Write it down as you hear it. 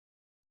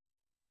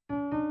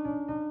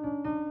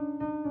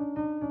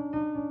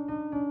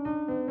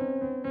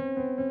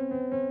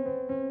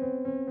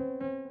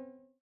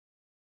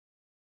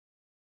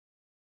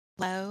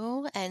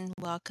Hello and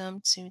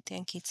welcome to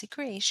Dankitsu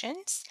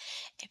Creations.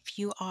 If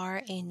you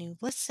are a new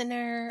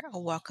listener,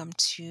 welcome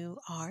to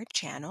our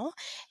channel.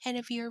 And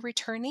if you're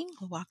returning,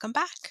 welcome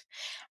back.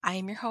 I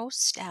am your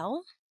host,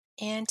 Elle.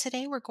 And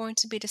today we're going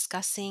to be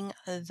discussing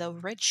the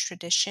rich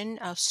tradition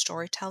of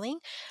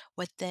storytelling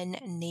within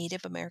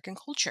Native American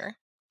culture.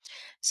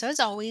 So, as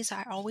always,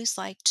 I always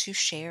like to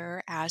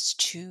share as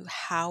to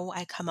how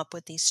I come up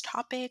with these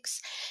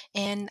topics.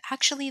 And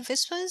actually,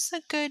 this was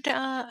a good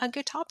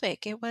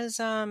topic. It was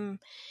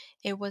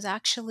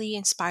actually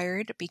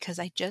inspired because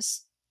I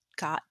just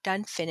got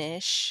done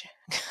finish.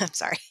 I'm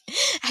sorry,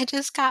 I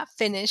just got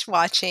finished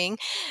watching.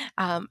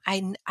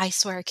 I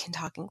swear I can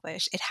talk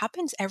English. It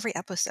happens every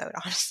episode,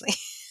 honestly.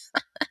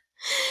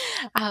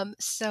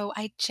 So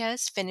I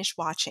just finished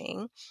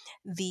watching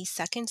the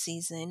second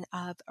season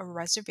of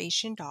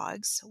Reservation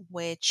Dogs,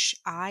 which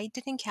I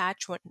didn't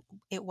catch when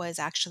it was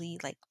actually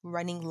like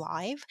running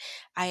live.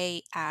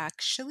 I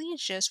actually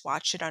just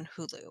watched it on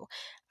Hulu.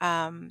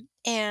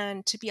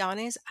 And to be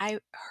honest, I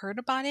heard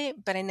about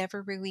it, but I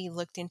never really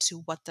looked into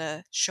what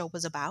the show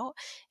was about.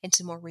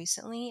 Until more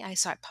recently, I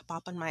saw it pop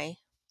up on my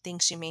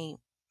things you may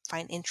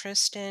find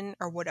interest in,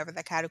 or whatever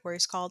the category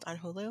is called on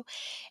Hulu.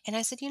 And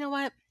I said, you know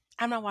what?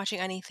 I'm not watching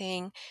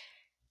anything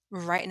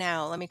right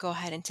now. Let me go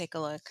ahead and take a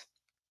look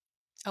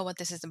at what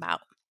this is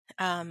about.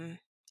 Um,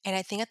 and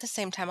I think at the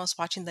same time I was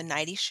watching the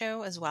 90s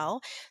show as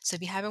well. So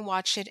if you haven't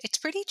watched it, it's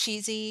pretty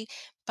cheesy,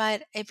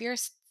 but if you're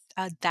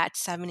that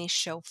 70s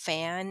show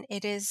fan,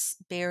 it is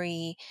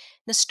very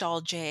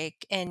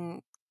nostalgic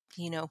and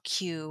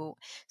cute.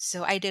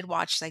 So I did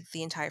watch like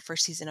the entire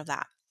first season of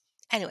that.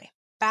 Anyway,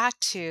 back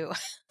to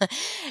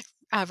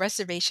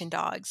Reservation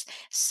Dogs.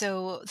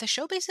 So the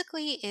show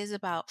basically is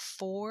about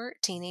four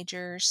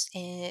teenagers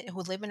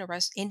who live in a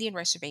Indian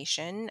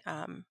reservation,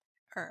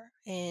 or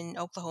in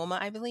Oklahoma,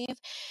 I believe.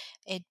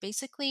 It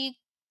basically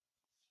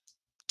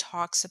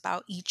talks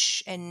about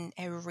each and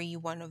every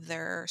one of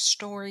their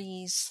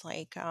stories.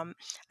 I feel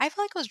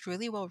like it was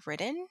really well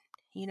written.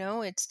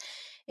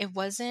 It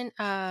wasn't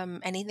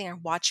anything I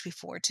watched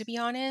before, to be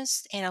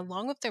honest. And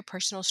along with their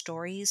personal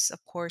stories,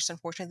 of course,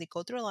 unfortunately, they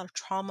go through a lot of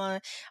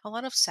trauma, a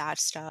lot of sad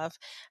stuff,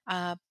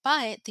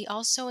 but they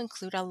also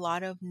include a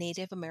lot of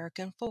Native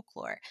American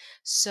folklore.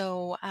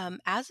 So,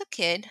 as a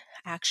kid,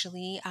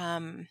 actually,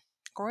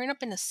 growing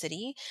up in a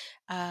city,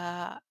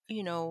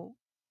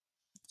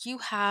 you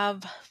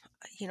have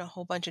a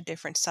whole bunch of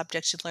different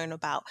subjects to learn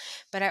about,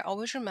 but I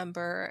always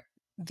remember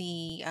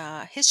the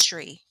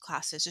history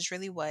classes is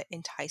really what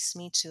enticed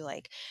me to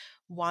like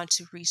want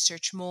to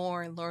research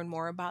more and learn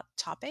more about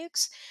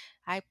topics.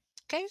 I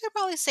could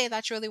probably say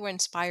that's really what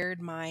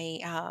inspired my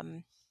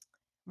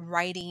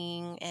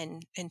writing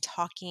and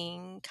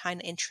talking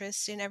kind of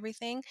interest in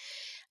everything.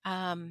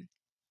 Um,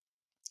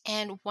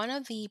 and one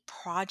of the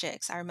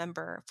projects I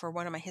remember for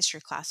one of my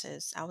history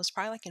classes, I was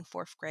probably like in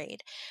fourth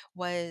grade,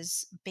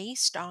 was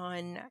based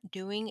on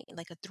doing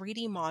like a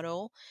 3D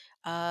model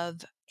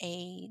of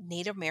a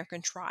Native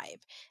American tribe.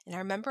 And I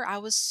remember I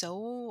was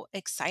so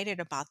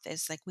excited about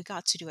this. Like, we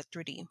got to do a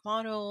 3D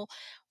model,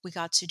 we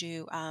got to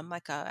do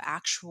like a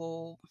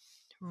actual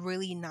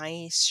really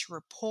nice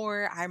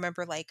report. I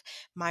remember like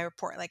my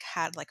report like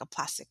had like a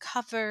plastic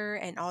cover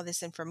and all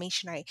this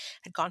information I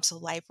had gone to the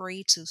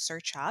library to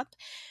search up.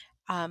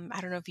 I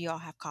don't know if you all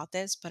have caught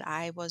this, but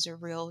I was a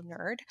real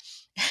nerd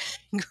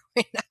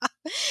growing up.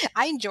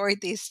 I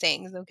enjoyed these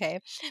things, okay?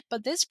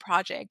 But this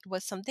project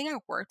was something I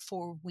worked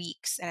for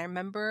weeks. And I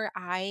remember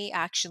I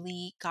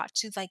actually got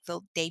to like the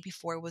day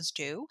before it was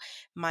due,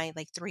 my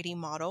like 3D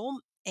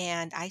model,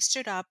 and I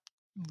stood up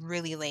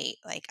really late.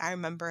 Like, I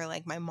remember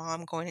like my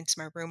mom going into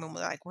my room and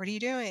was like, "What are you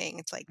doing?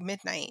 It's like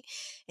midnight."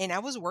 And I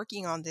was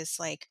working on this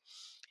like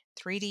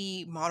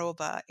 3D model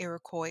of a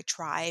Iroquois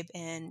tribe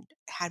and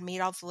had made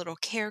all the little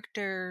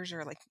characters,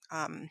 or like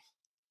all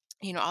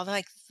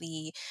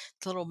the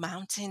little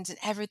mountains, and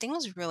everything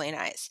was really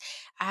nice.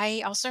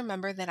 I also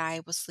remember that I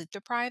was sleep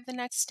deprived the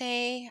next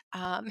day.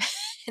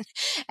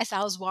 As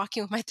I was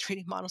walking with my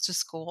 3D model to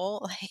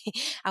school, like,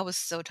 I was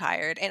so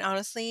tired. And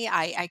honestly,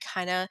 I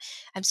kind of,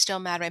 I'm still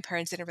mad my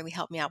parents didn't really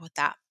help me out with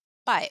that.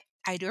 But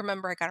I do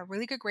remember I got a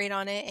really good grade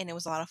on it and it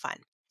was a lot of fun.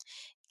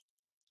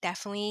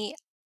 Definitely,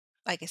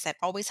 like I said,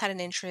 always had an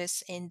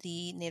interest in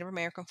the Native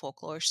American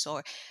folklore.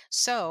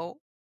 So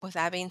with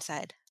that being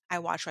said, I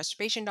watched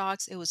Restoration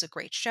Dogs. It was a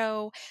great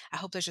show. I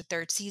hope there's a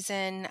third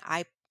season.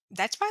 I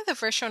That's probably the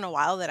first show in a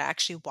while that I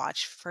actually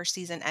watched first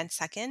season and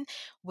second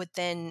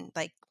within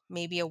like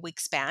maybe a week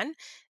span.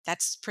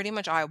 That's pretty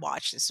much all I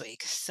watched this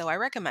week. So I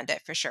recommend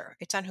it for sure.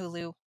 It's on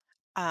Hulu.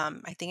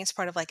 I think it's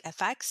part of like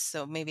FX.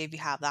 So maybe if you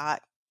have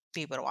that,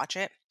 be able to watch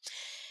it.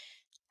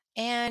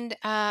 And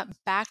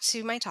back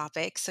to my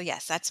topic. So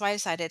yes, that's why I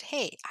decided,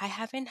 hey, I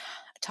haven't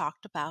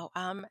talked about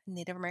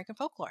Native American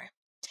folklore.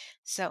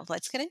 So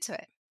let's get into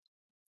it.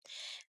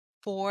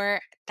 For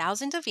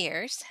thousands of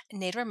years,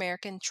 Native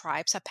American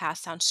tribes have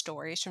passed down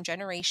stories from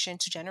generation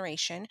to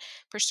generation,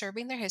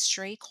 preserving their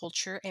history,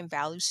 culture, and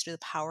values through the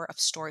power of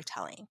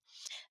storytelling.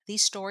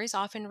 These stories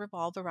often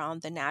revolve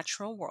around the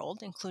natural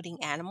world,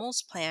 including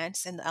animals,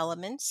 plants, and the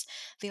elements.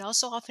 They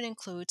also often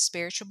include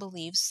spiritual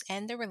beliefs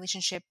and the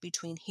relationship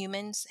between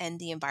humans and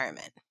the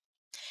environment.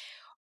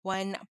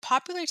 One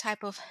popular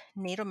type of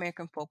Native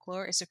American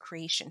folklore is a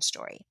creation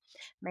story.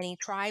 Many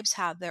tribes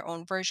have their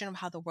own version of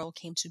how the world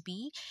came to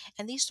be,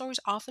 and these stories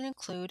often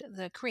include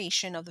the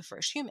creation of the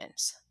first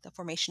humans, the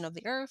formation of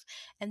the earth,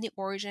 and the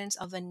origins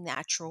of the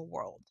natural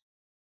world.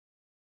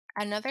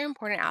 Another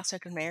important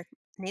aspect of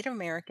Native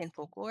American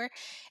folklore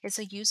is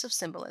the use of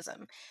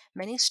symbolism.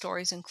 Many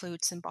stories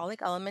include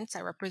symbolic elements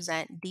that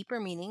represent deeper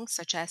meanings,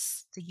 such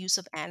as the use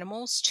of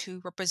animals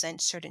to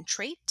represent certain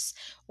traits,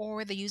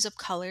 or the use of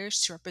colors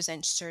to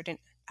represent certain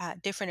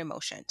different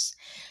emotions.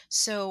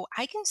 So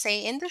I can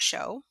say in the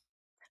show,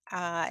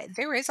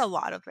 there is a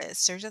lot of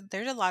this. There's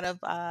a lot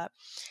of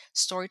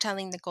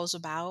storytelling that goes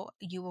about.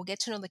 You will get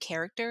to know the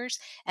characters,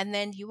 and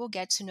then you will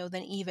get to know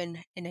them even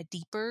in a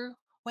deeper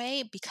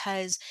way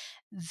because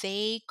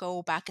they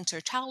go back into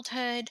their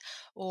childhood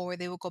or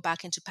they will go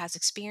back into past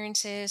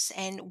experiences,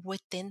 and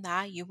within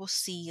that you will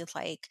see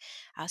like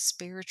a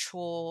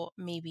spiritual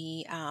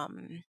maybe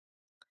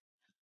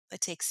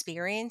let's say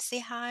experience they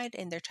had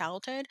in their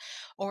childhood,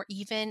 or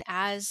even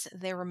as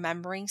they're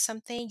remembering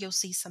something you'll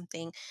see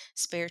something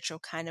spiritual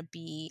kind of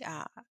be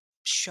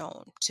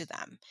shown to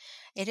them.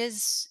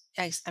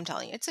 I'm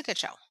telling you, it's a good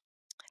show.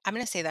 I'm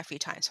going to say that a few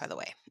times, by the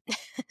way.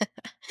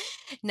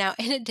 Now,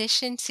 in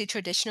addition to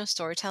traditional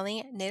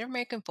storytelling, Native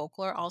American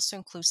folklore also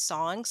includes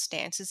songs,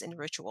 dances, and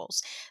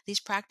rituals. These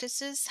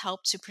practices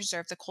help to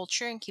preserve the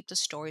culture and keep the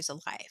stories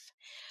alive.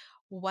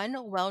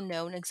 One well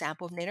known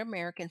example of Native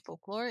American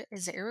folklore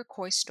is the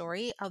Iroquois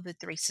story of the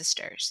Three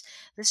Sisters.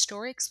 This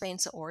story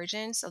explains the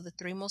origins of the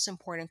three most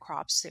important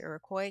crops to the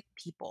Iroquois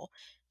people: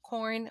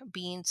 corn,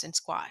 beans, and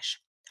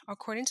squash.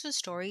 According to the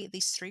story,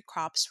 these three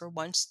crops were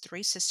once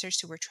three sisters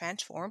who were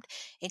transformed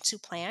into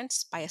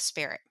plants by a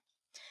spirit.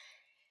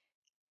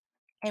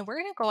 And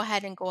we're going to go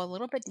ahead and go a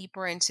little bit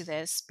deeper into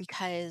this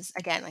because,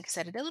 again, like I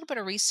said, I did a little bit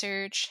of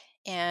research,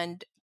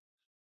 and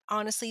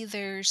honestly,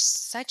 there's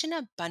such an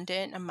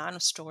abundant amount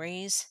of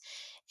stories,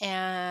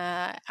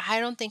 and I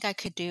don't think I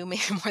could do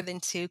maybe more than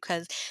two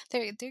because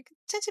they tend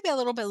to be a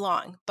little bit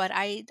long. But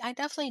I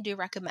definitely do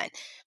recommend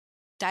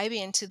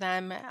diving into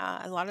them.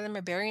 A lot of them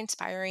are very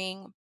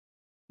inspiring,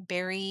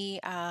 very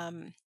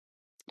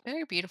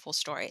very beautiful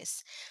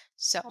stories.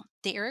 So,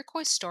 the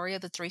Iroquois story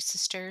of the Three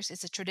Sisters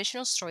is a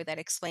traditional story that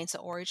explains the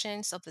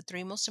origins of the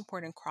three most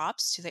important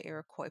crops to the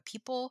Iroquois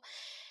people: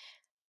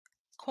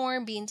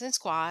 corn, beans, and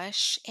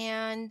squash.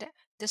 And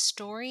the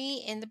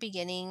story in the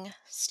beginning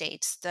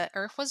states the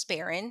earth was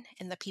barren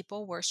and the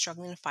people were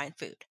struggling to find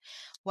food.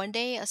 One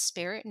day, a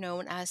spirit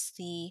known as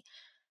the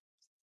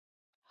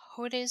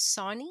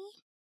Hodesani,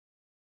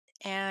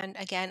 and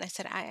again, I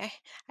said I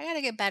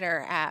gotta get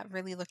better at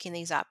really looking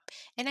these up,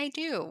 and I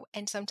do.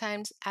 And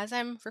sometimes, as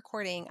I'm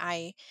recording,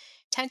 I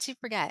tend to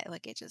forget.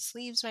 Like it just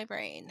leaves my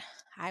brain.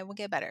 I will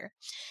get better.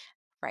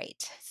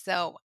 Right.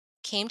 So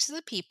came to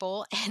the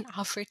people and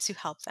offered to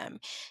help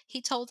them.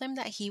 He told them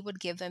that he would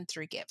give them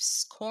three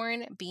gifts: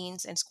 corn,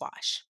 beans, and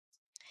squash.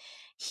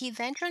 He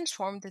then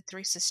transformed the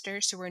three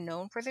sisters who were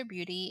known for their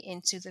beauty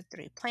into the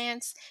three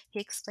plants. He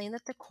explained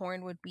that the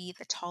corn would be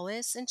the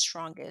tallest and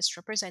strongest,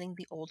 representing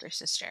the older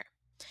sister.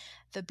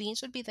 The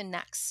beans would be the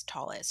next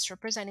tallest,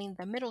 representing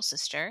the middle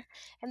sister,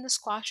 and the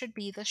squash would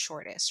be the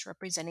shortest,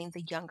 representing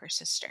the younger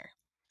sister.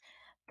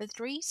 The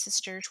three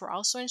sisters were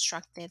also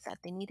instructed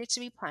that they needed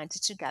to be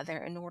planted together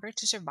in order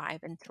to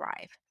survive and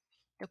thrive.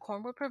 The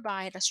corn would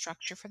provide a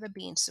structure for the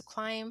beans to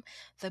climb,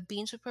 the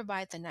beans would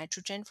provide the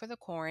nitrogen for the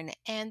corn,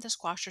 and the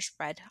squash would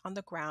spread on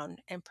the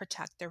ground and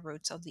protect the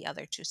roots of the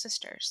other two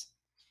sisters.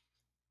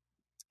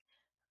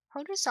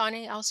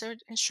 Hodusani also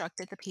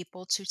instructed the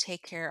people to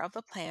take care of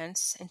the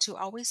plants and to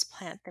always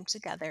plant them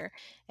together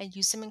and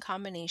use them in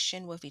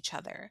combination with each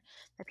other.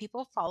 The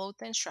people followed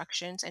the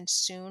instructions, and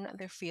soon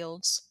their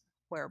fields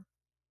were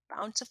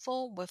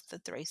bountiful with the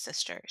three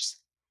sisters.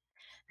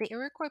 The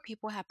Iroquois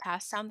people have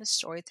passed down the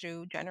story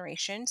through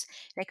generations,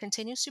 and it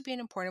continues to be an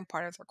important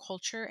part of their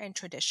culture and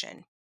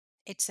tradition.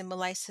 It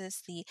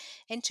symbolizes the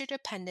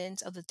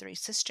interdependence of the three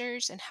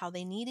sisters and how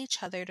they need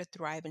each other to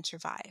thrive and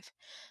survive.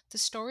 The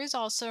story is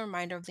also a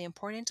reminder of the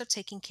importance of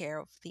taking care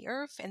of the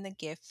earth and the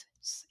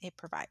gifts it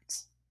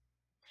provides.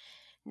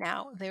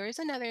 Now, there is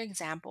another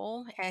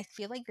example, and I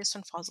feel like this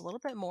one falls a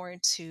little bit more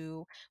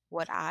into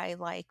what I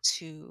like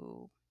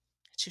to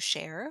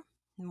share: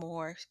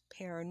 more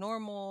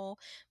paranormal,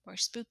 more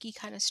spooky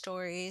kind of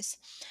stories.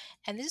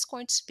 And this is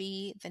going to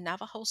be the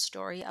Navajo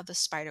story of the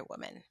Spider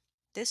Woman.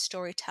 This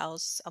story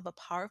tells of a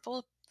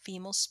powerful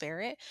female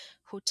spirit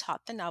who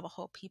taught the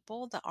Navajo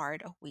people the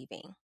art of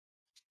weaving.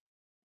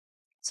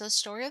 So, the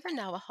story of the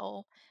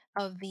Navajo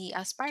of the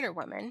Spider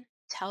Woman.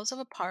 tells of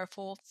a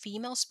powerful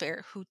female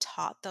spirit who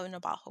taught the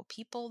Navajo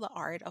people the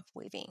art of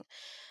weaving.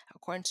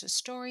 According to the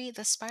story,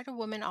 the Spider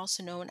Woman,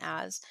 also known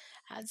as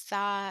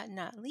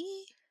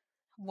Azanali,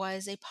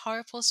 was a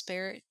powerful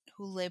spirit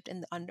who lived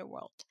in the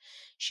underworld.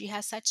 She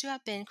has said to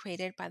have been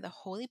created by the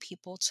holy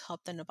people to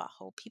help the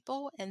Navajo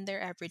people in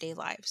their everyday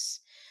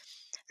lives.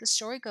 The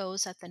story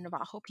goes that the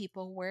Navajo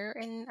people were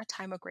in a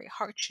time of great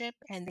hardship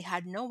and they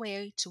had no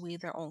way to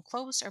weave their own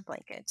clothes or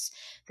blankets.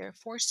 They were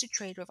forced to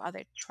trade with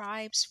other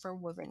tribes for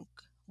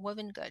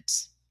woven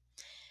goods,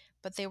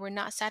 but they were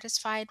not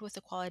satisfied with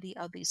the quality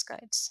of these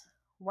goods.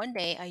 One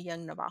day, a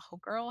young Navajo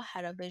girl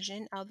had a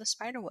vision of the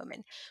Spider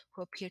Woman,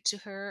 who appeared to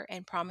her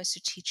and promised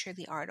to teach her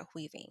the art of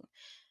weaving.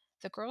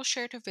 The girl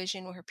shared her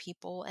vision with her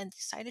people and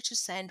decided to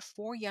send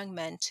 4 young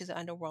men to the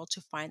underworld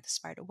to find the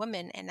Spider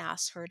Woman and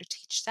ask her to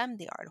teach them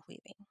the art of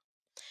weaving.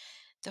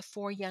 The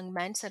 4 young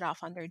men set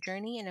off on their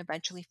journey and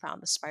eventually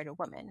found the Spider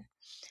Woman.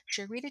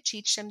 She agreed to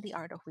teach them the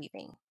art of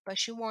weaving, but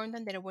she warned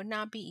them that it would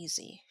not be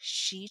easy.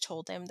 She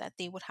told them that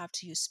they would have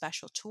to use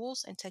special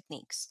tools and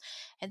techniques,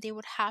 and they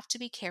would have to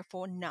be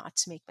careful not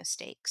to make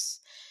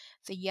mistakes.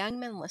 The young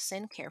men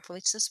listened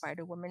carefully to the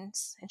Spider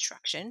Woman's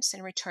instructions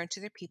and returned to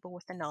their people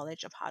with the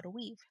knowledge of how to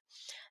weave.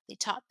 They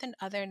taught the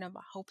other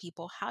Navajo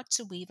people how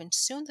to weave, and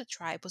soon the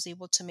tribe was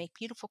able to make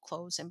beautiful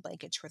clothes and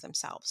blankets for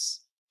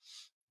themselves.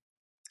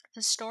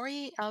 The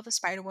story of the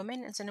Spider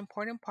Woman is an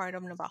important part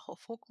of Navajo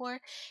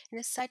folklore and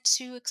is said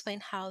to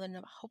explain how the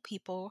Navajo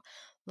people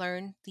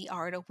learned the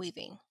art of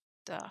weaving.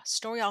 The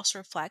story also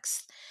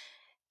reflects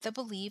the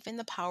belief in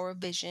the power of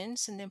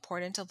visions and the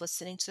importance of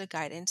listening to the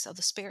guidance of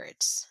the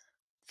spirits.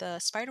 The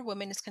Spider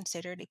Woman is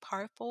considered a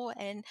powerful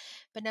and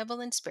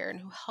benevolent spirit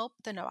who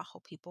helped the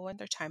Navajo people in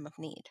their time of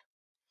need.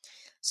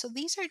 So,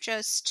 these are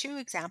just 2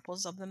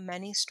 examples of the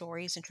many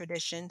stories and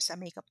traditions that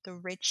make up the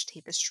rich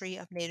tapestry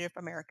of Native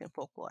American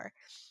folklore.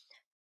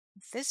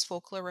 This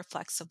folklore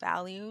reflects the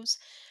values,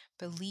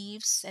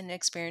 beliefs, and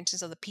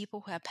experiences of the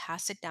people who have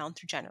passed it down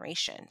through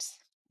generations.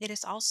 It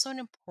is also an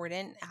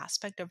important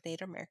aspect of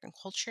Native American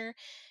culture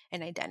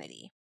and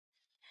identity.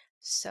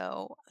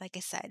 So, like I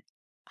said,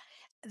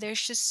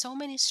 there's just so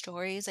many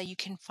stories that you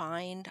can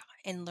find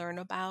and learn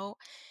about.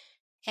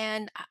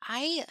 And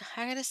I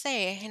gotta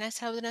say, and I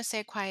said I was gonna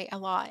say quite a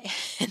lot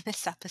in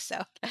this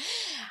episode.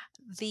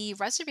 The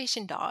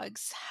reservation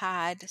dogs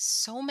had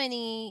so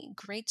many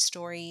great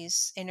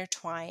stories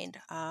intertwined.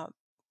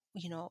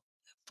 You know,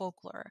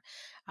 Folklore.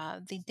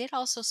 They did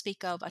also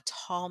speak of a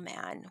tall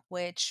man,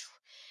 which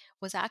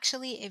was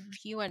actually,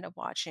 if you end up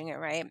watching it,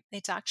 right,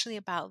 it's actually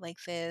about like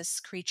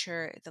this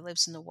creature that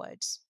lives in the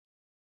woods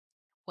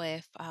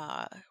with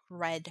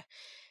red,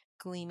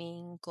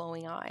 gleaming,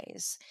 glowing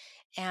eyes.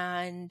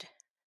 And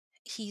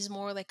he's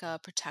more like a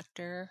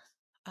protector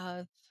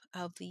of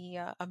of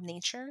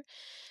nature.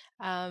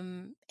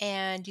 And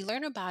you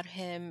learn about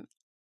him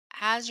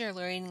as you're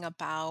learning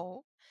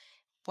about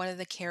one of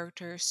the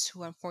characters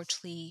who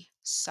unfortunately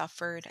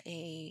suffered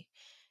a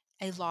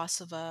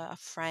loss of a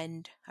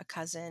friend, a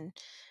cousin.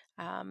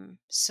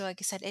 So like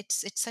I said,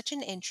 it's such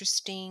an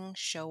interesting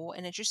show,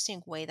 an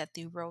interesting way that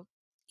they wrote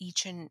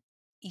each and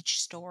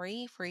each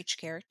story for each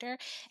character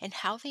and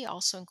how they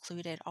also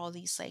included all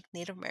these like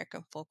Native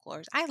American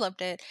folklores. I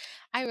loved it.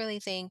 I really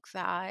think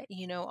that,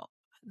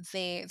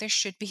 there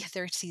should be a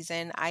third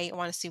season. I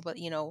want to see what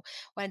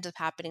ends up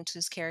happening to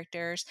these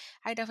characters.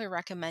 I definitely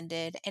recommend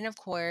it. And of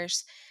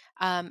course,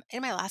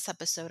 in my last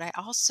episode, I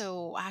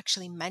also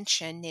actually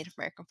mentioned Native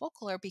American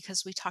folklore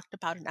because we talked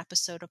about an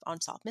episode of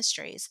Unsolved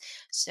Mysteries.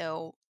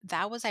 So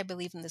that was, I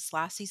believe, in this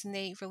last season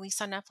they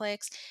released on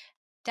Netflix.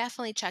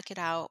 Definitely check it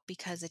out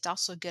because it's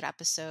also a good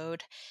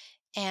episode.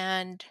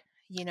 And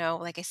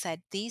like I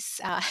said, these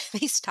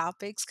these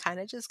topics kind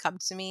of just come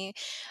to me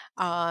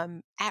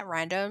at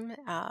random.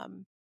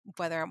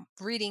 Whether I'm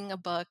reading a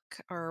book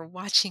or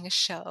watching a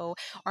show,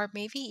 or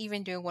maybe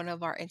even doing one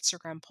of our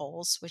Instagram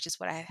polls, which is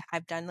what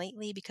I've done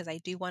lately because I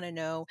do want to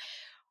know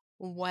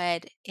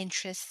what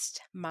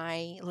interests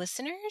my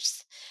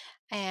listeners.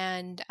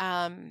 And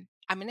I'm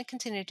going to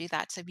continue to do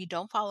that. So if you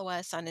don't follow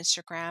us on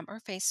Instagram or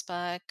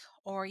Facebook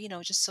or,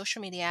 just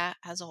social media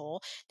as a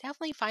whole,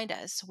 definitely find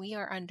us. We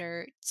are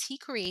under T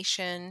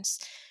Creations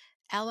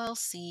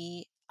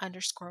LLC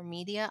underscore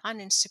media on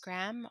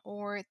Instagram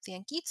or the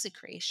Angitsu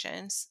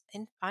Creations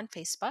on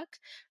Facebook.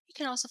 You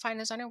can also find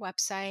us on our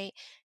website,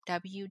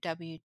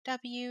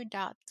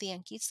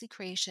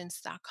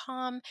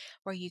 www.theangitsucreations.com,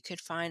 where you could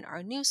find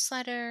our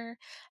newsletter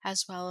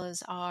as well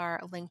as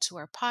our link to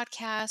our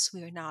podcast.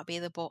 We are now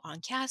available on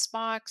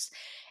Castbox,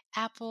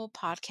 Apple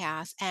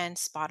Podcasts, and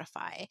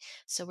Spotify.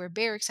 So we're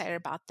very excited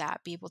about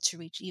that, be able to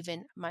reach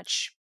even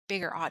much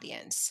bigger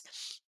audience.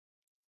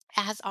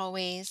 As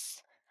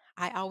always,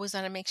 I always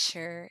want to make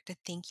sure to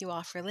thank you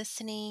all for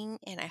listening,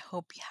 and I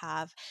hope you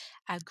have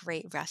a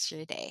great rest of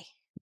your day.